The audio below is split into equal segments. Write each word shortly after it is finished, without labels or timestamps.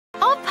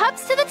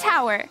Triceratops to the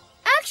tower.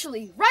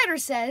 Actually, Ryder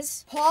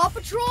says, Paw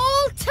Patrol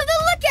to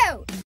the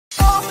lookout!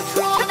 Paw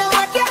Patrol to the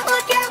lookout,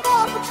 lookout!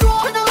 Paw Patrol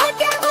to the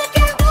lookout,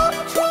 lookout! Paw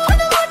Patrol to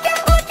the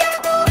lookout,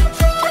 lookout! Paw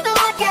Patrol to the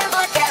lookout,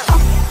 lookout!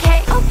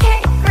 Okay,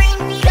 okay, green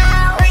means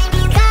go, green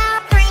means go,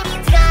 green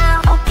means go.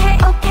 Okay,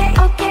 okay,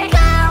 okay,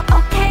 go.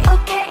 Okay,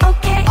 okay,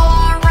 okay.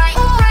 Alright,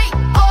 alright,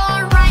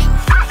 alright.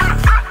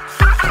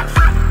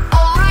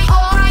 Alright,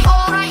 alright,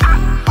 alright.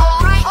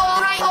 Alright,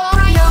 alright,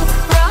 alright. No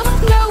problem,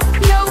 no,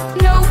 no,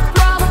 no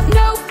problem,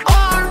 no.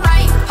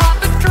 Alright, Paw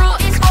Patrol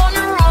is on a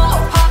roll.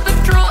 Paw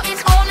Patrol is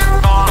on a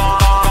roll.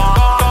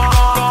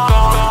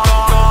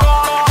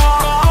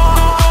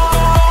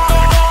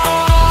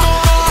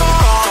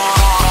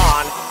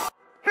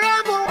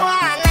 Rubble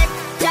one,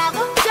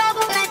 double,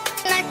 double,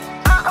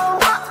 uh-oh,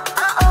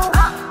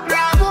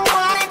 Rubble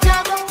one,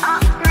 double,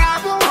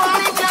 Rubble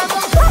one,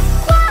 double.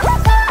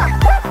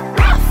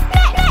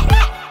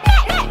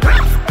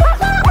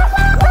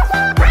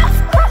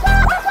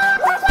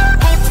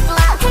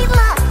 Hey,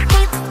 look,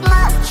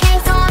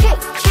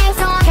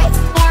 chase on,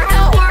 for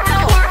help,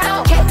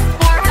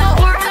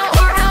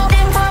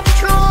 Ding Paw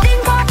Patrol,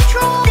 Ding Paw Patrol, Ding Paw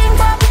Patrol, Ding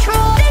Paw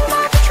Patrol, Ding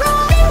Paw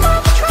Patrol, Ding Paw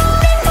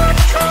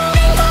Patrol,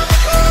 Ding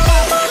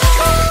Paw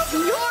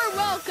Patrol. You're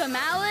welcome,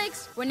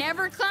 Alex.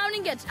 Whenever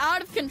clowning gets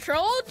out of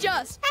control,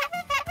 just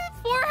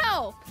for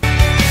help.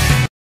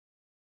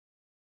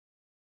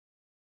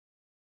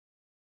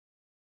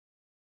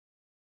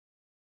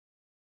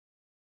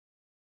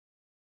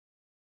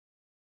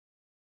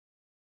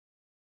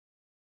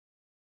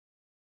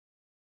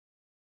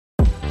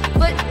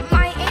 But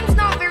my aim's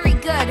not very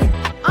good.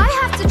 I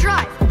have to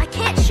drive. I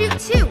can't shoot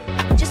too.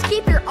 Just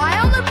keep your eye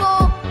on the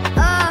ball.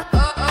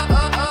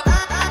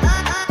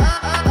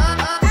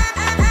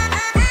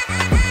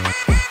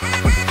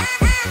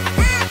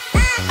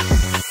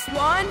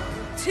 One,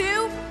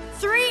 two,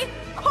 three,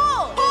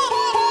 pull!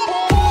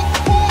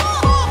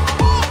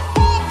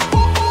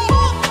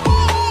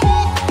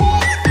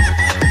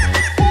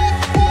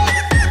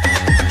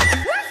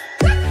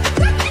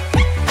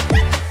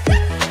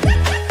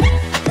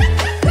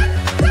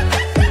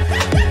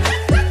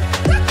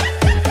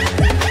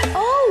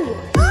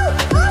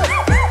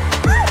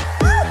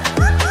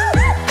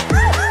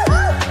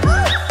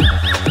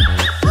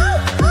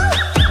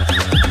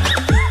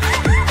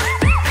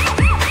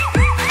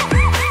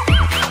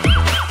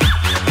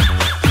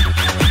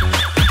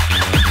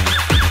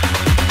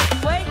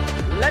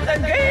 Let the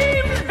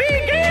games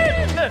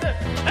begin!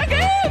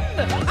 Again!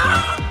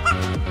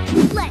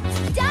 Let's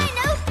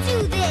Dino do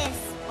this.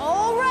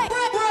 All right.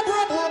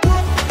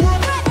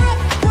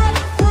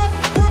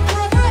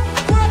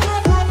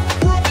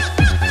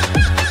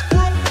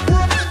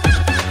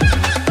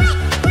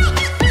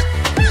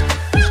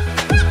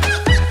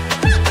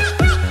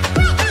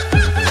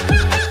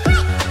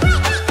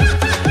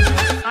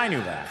 I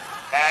knew that.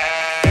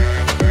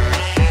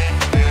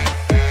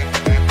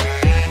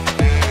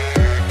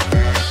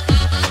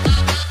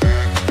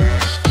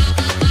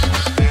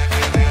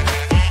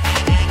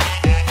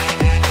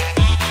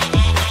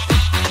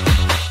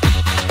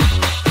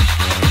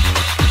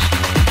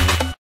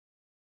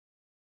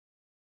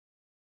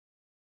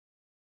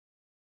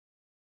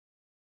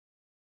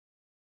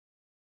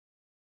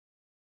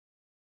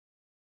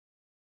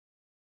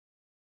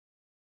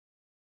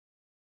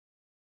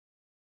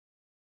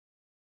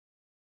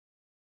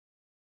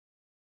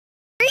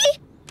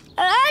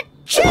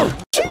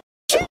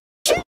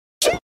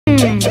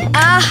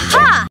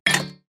 Aha!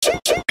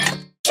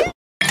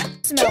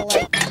 Smell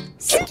like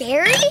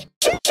scary?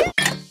 Clip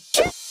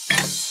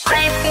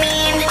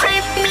mean,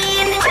 clip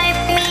mean, clip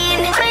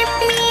mean, clip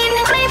mean,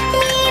 clip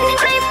mean,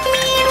 clip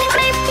mean,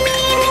 clip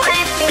mean,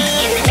 clip mean.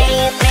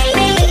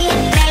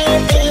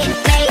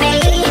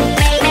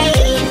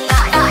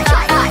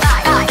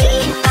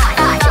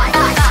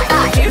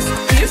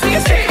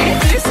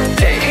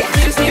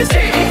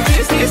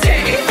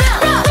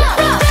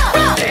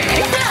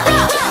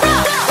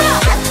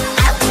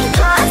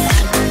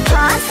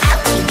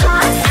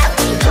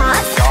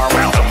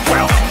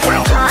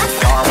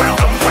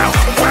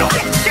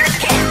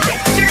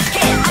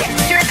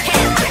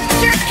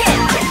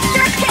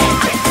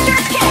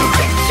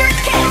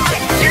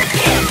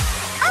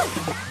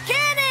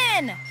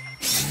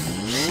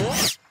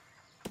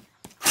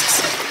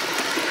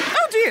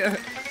 Oh dear!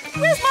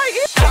 Where's my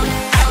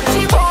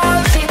Ouchie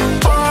ball,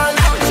 ouchie ball,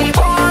 ouchie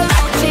ball,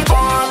 ouchie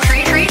ball.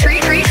 Tree, tree, tree,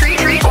 tree, tree,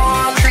 tree,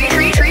 ball. Tree,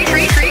 tree, tree,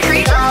 tree, tree,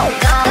 tree. Go,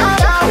 go, go,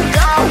 go,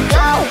 go,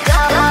 go,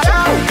 go, go,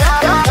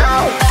 go, go.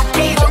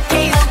 Okay,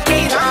 okay,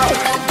 okay, go.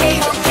 Okay,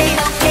 okay,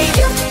 okay.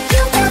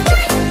 You right, you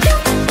right, you right,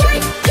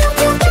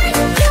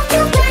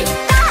 you right.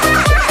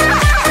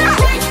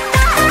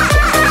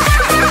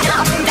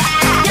 Jump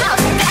back, jump back,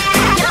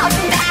 jump back, jump back,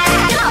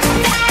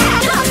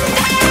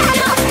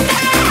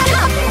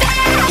 jump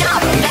back,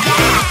 jump back.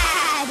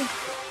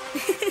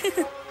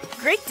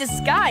 Great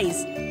disguise.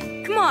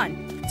 Come on,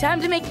 time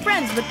to make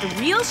friends with the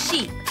real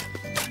sheep.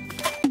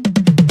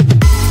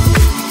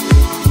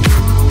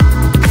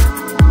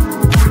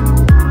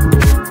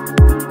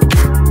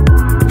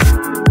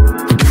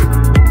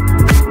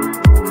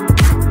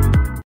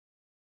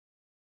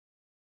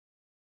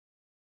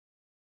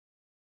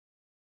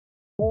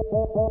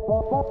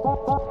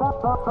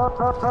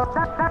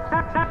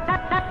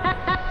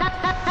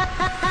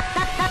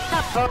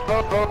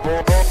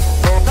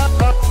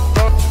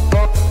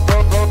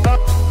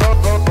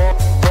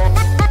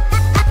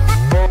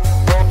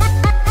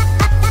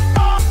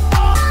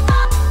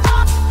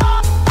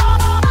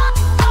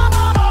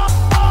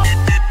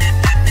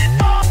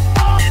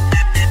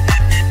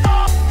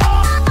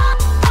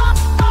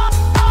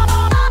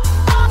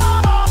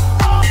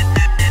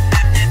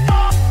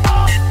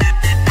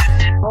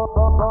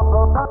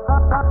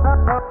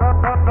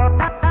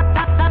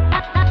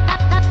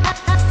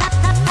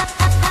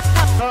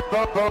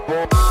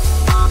 Rubble.